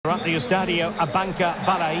at the Estadio Abanca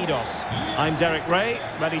Balaidos. I'm Derek Ray,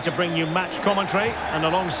 ready to bring you match commentary, and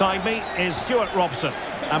alongside me is Stuart Robson.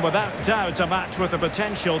 And without doubt, a match with the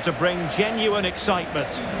potential to bring genuine excitement.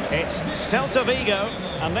 It's Celta Vigo,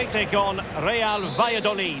 and they take on Real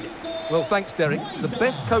Valladolid. Well, thanks, Derek. The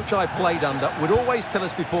best coach I played under would always tell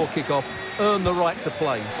us before kick-off, earn the right to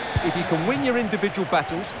play. If you can win your individual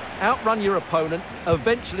battles, outrun your opponent,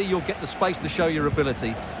 eventually you'll get the space to show your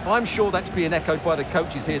ability. I'm sure that's being echoed by the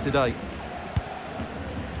coaches here today.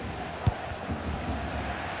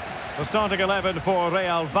 The starting 11 for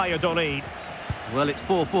Real Valladolid. Well, it's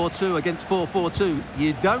 4-4-2 against 4-4-2.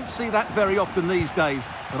 You don't see that very often these days,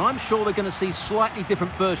 but I'm sure we're going to see slightly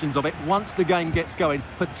different versions of it once the game gets going,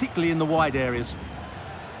 particularly in the wide areas.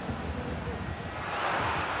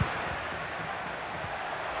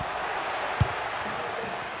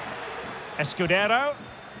 Escudero.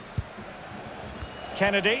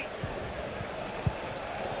 Kennedy.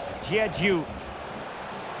 Jeju.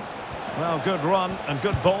 Well, good run and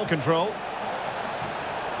good ball control.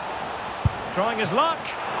 Trying his luck,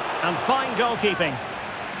 and fine goalkeeping.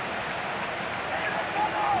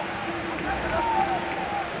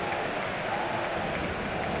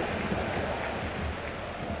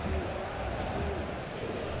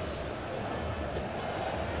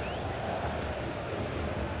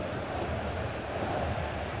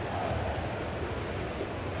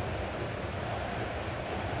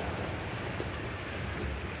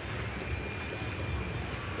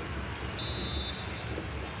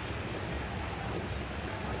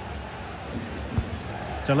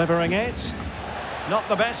 Delivering it. Not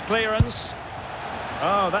the best clearance.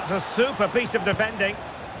 Oh, that's a super piece of defending.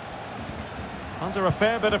 Under a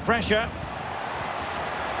fair bit of pressure.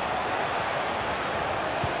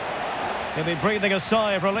 He'll be breathing a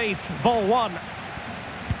sigh of relief. Ball one.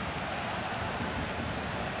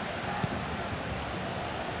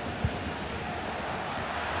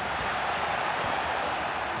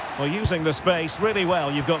 Well, using the space really well,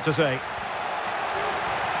 you've got to say.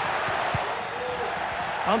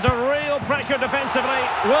 Under real pressure defensively,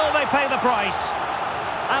 will they pay the price?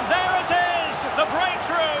 And there it is, the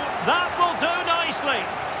breakthrough. That will do nicely.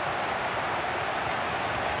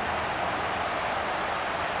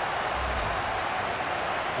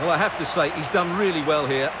 Well, I have to say, he's done really well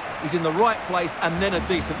here. He's in the right place and then a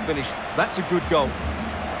decent finish. That's a good goal.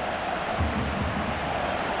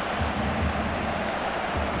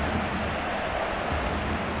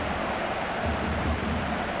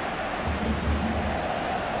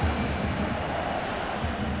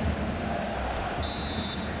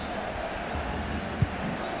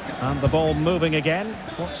 And the ball moving again.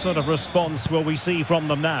 What sort of response will we see from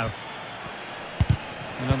them now?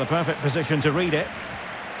 In the perfect position to read it.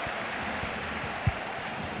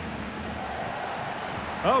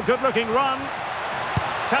 Oh, good-looking run.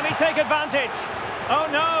 Can he take advantage? Oh,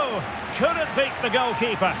 no. Couldn't beat the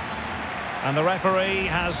goalkeeper. And the referee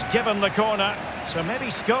has given the corner. So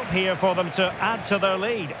maybe scope here for them to add to their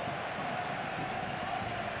lead.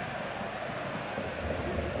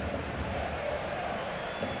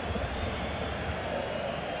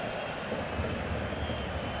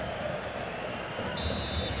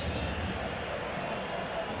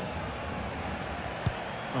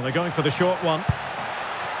 Well, they're going for the short one.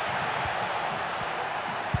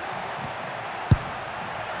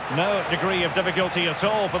 No degree of difficulty at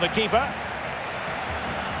all for the keeper.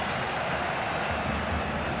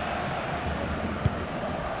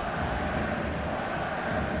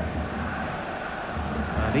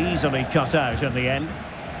 And easily cut out in the end.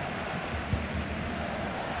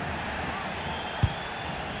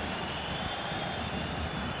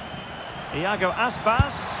 Iago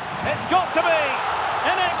Aspas. It's got to be!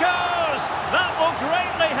 In it goes! That will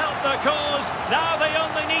greatly help the cause. Now they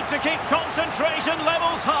only need to keep concentration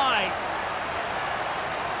levels high.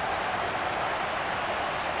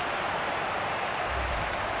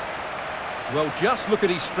 Well, just look at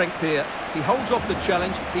his strength here. He holds off the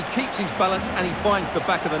challenge, he keeps his balance, and he finds the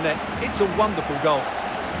back of the net. It's a wonderful goal.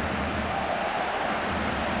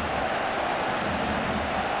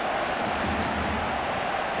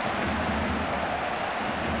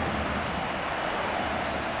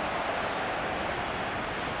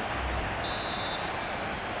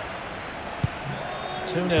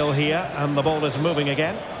 Two-nil here, and the ball is moving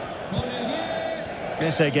again.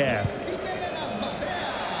 Meseguer.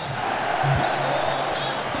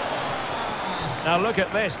 Now look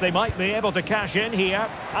at this, they might be able to cash in here.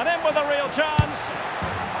 And in with a real chance.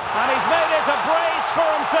 And he's made it a brace for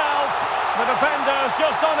himself. The defender's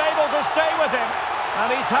just unable to stay with him.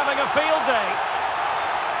 And he's having a field day.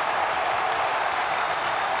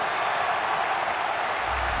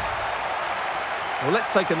 Well,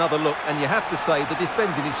 let's take another look, and you have to say the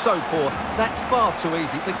defending is so poor. That's far too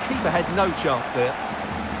easy. The keeper had no chance there.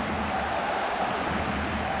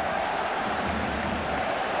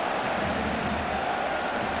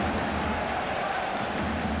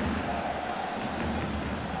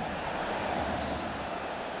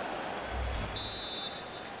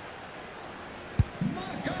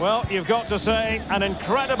 Well, you've got to say, an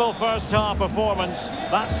incredible first-half performance.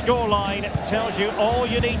 That scoreline tells you all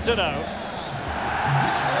you need to know.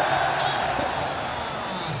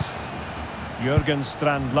 Jurgen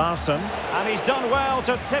Strand Larsen, and he's done well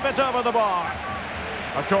to tip it over the bar.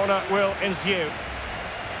 A corner will ensue.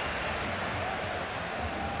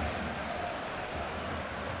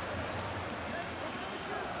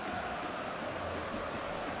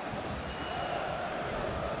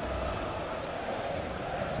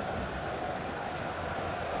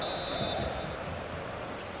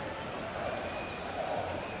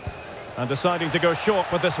 And deciding to go short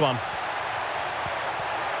with this one.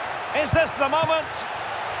 Is this the moment?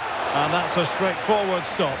 And that's a straightforward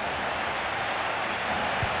stop.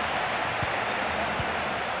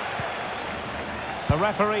 The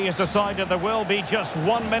referee has decided there will be just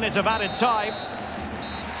 1 minute of added time.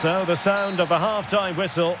 So the sound of the half-time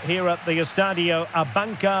whistle here at the Estadio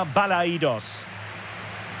Abanca Balaidos.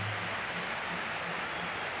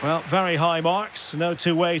 Well, very high marks, no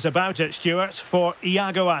two ways about it, Stuart, for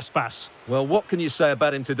Iago Aspas. Well, what can you say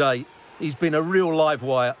about him today? He's been a real live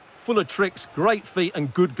wire, full of tricks, great feet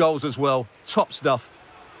and good goals as well. Top stuff.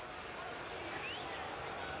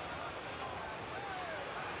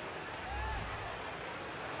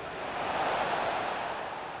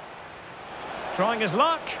 Trying his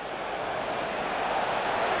luck.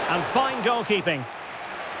 And fine goalkeeping.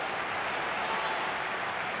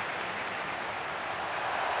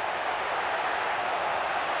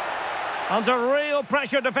 Under real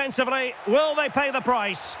pressure defensively, will they pay the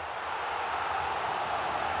price?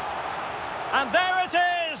 And there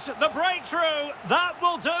it is, the breakthrough. That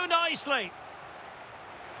will do nicely.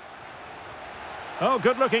 Oh,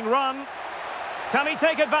 good-looking run. Can he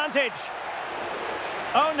take advantage?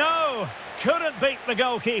 Oh, no. Couldn't beat the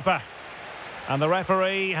goalkeeper. And the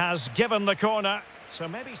referee has given the corner. So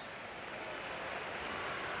maybe...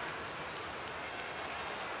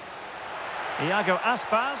 Iago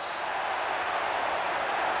Aspas.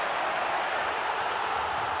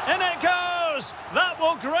 In it goes! That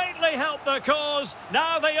will greatly help the cause.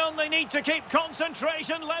 Now they only need to keep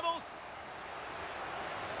concentration levels.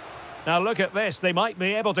 Now look at this. They might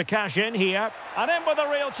be able to cash in here. And in with a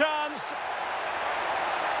real chance.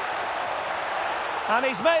 And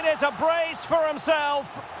he's made it a brace for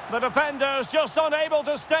himself. The defender's just unable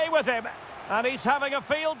to stay with him. And he's having a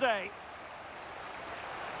field day.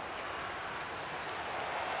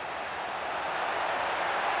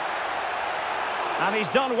 And he's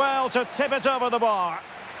done well to tip it over the bar.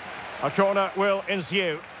 A corner will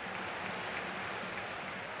ensue.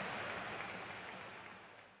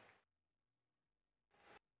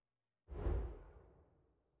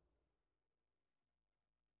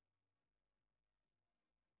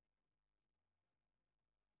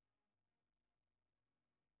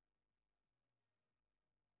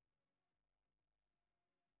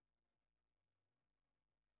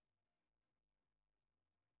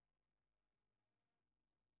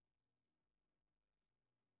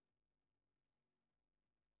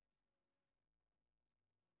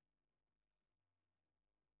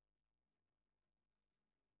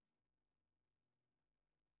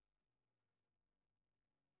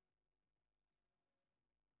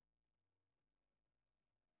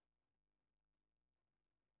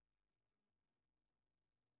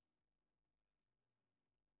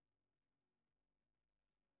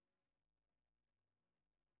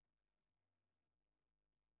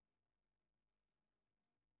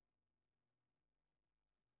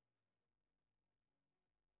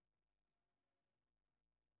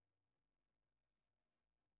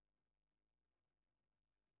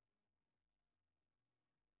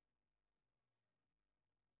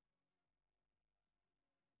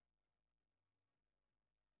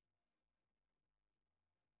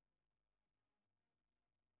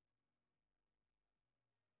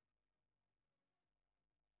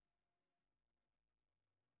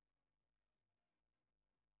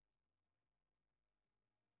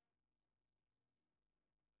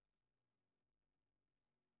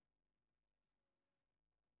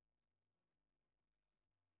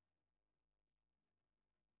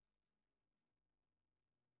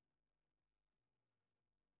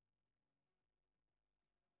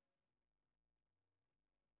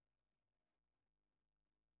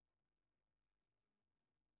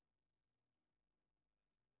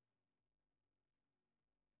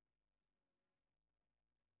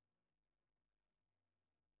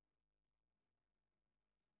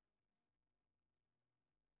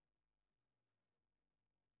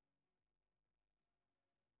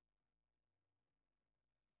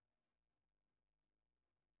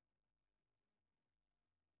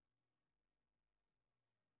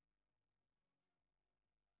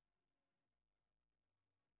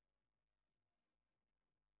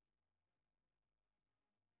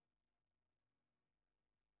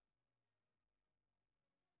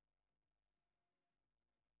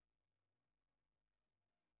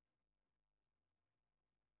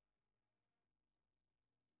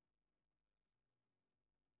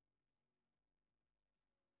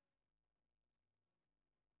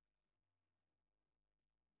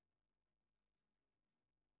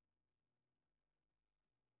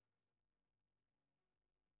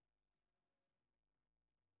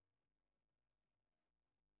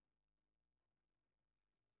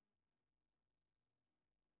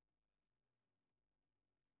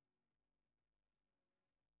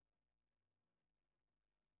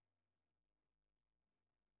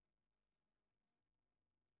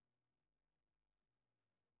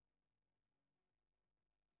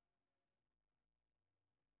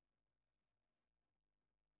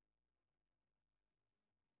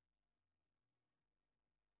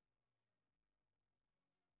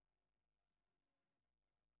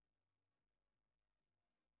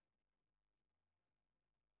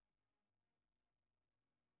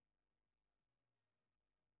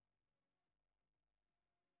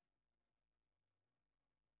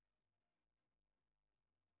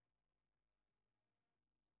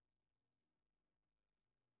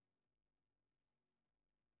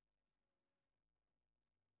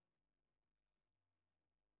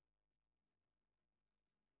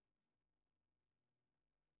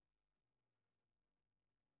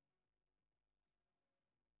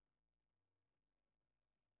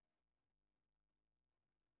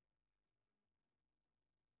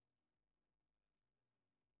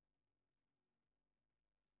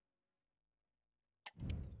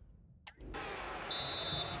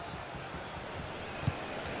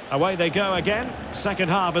 Away they go again. Second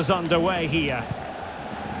half is underway here.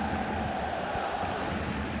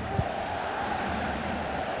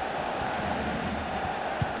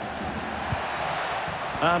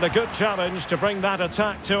 And a good challenge to bring that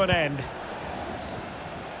attack to an end.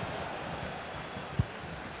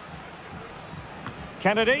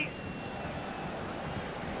 Kennedy.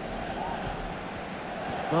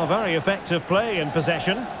 Well, very effective play in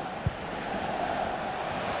possession.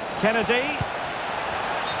 Kennedy.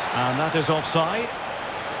 And that is offside.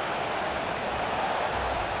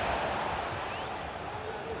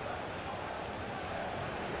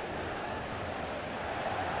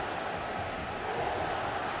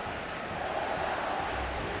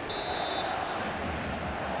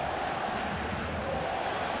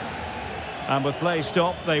 And with play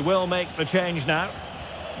stopped, they will make the change now.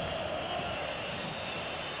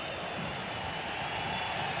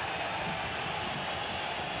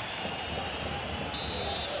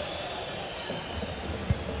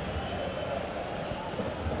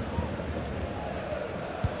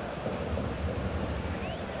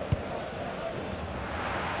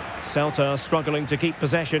 Celta struggling to keep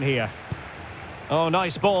possession here. Oh,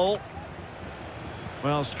 nice ball.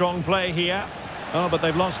 Well, strong play here. Oh, but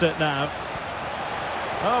they've lost it now.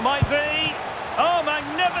 Oh, might be. Oh,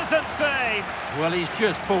 magnificent save. Well, he's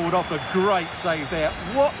just pulled off a great save there.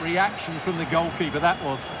 What reaction from the goalkeeper that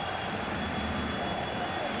was.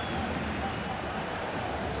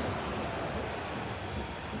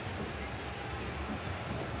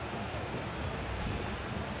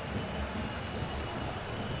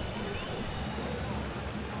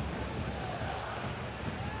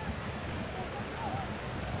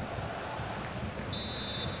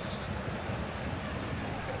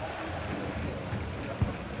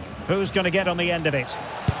 Who's going to get on the end of it?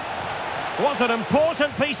 Was an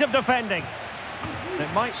important piece of defending.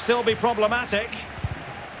 It might still be problematic.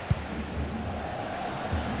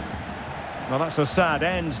 Well, that's a sad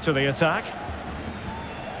end to the attack.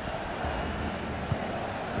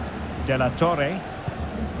 De la Torre.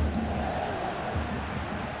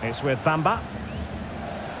 It's with Bamba.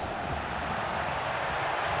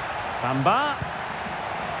 Bamba.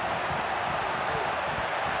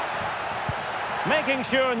 Making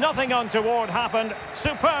sure nothing untoward happened.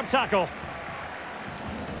 Superb tackle.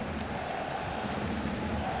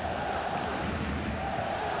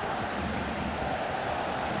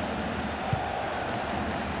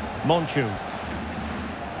 Monchu.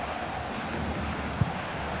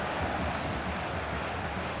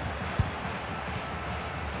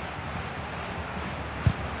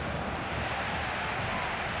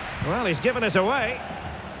 Well, he's given us away.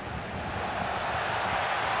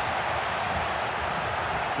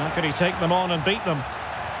 How can he take them on and beat them?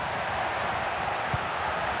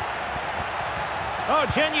 Oh,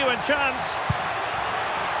 genuine chance.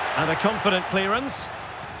 And a confident clearance.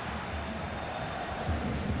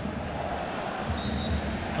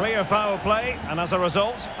 Clear foul play, and as a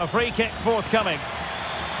result, a free kick forthcoming.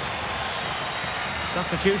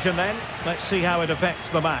 Substitution then. Let's see how it affects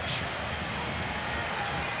the match.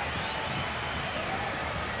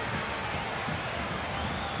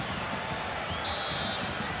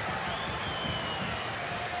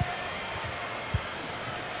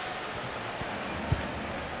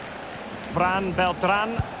 Fran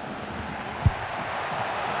Beltran.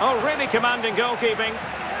 Oh, really commanding goalkeeping.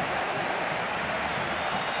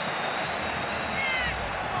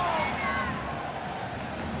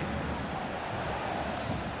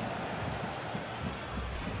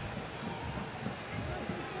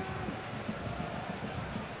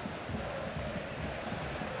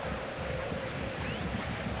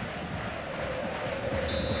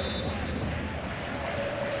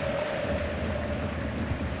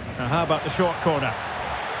 Now, how about the short corner?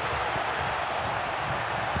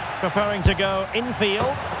 Preferring to go infield.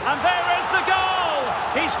 And there is the goal!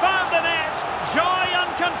 He's found the net! Joy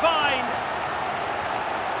unconfined!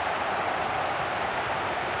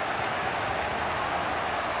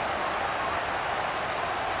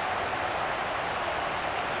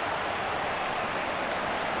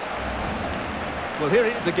 Well, here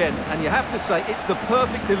it is again, and you have to say it's the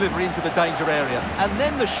perfect delivery into the danger area. And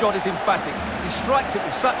then the shot is emphatic. He strikes it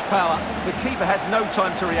with such power, the keeper has no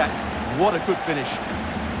time to react. What a good finish.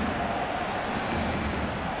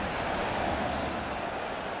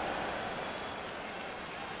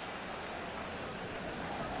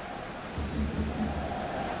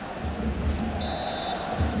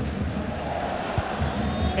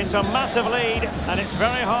 It's a massive lead, and it's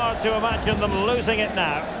very hard to imagine them losing it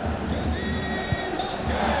now.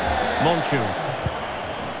 Monchu.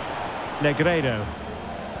 Negredo.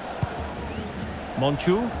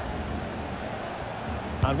 Monchu.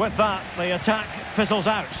 And with that, the attack fizzles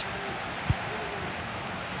out.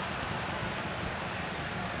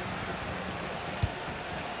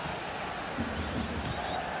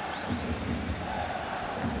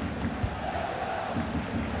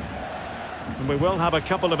 And we will have a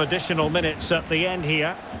couple of additional minutes at the end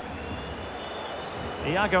here.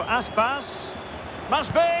 Iago Aspas.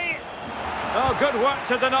 Must be! Oh, good work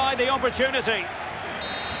to deny the opportunity.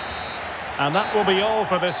 And that will be all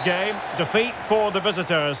for this game. Defeat for the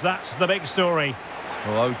visitors, that's the big story.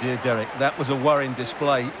 Oh dear, Derek, that was a worrying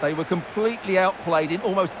display. They were completely outplayed in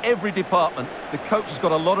almost every department. The coach has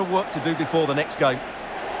got a lot of work to do before the next game.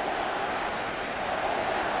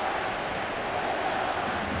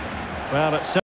 Well, it's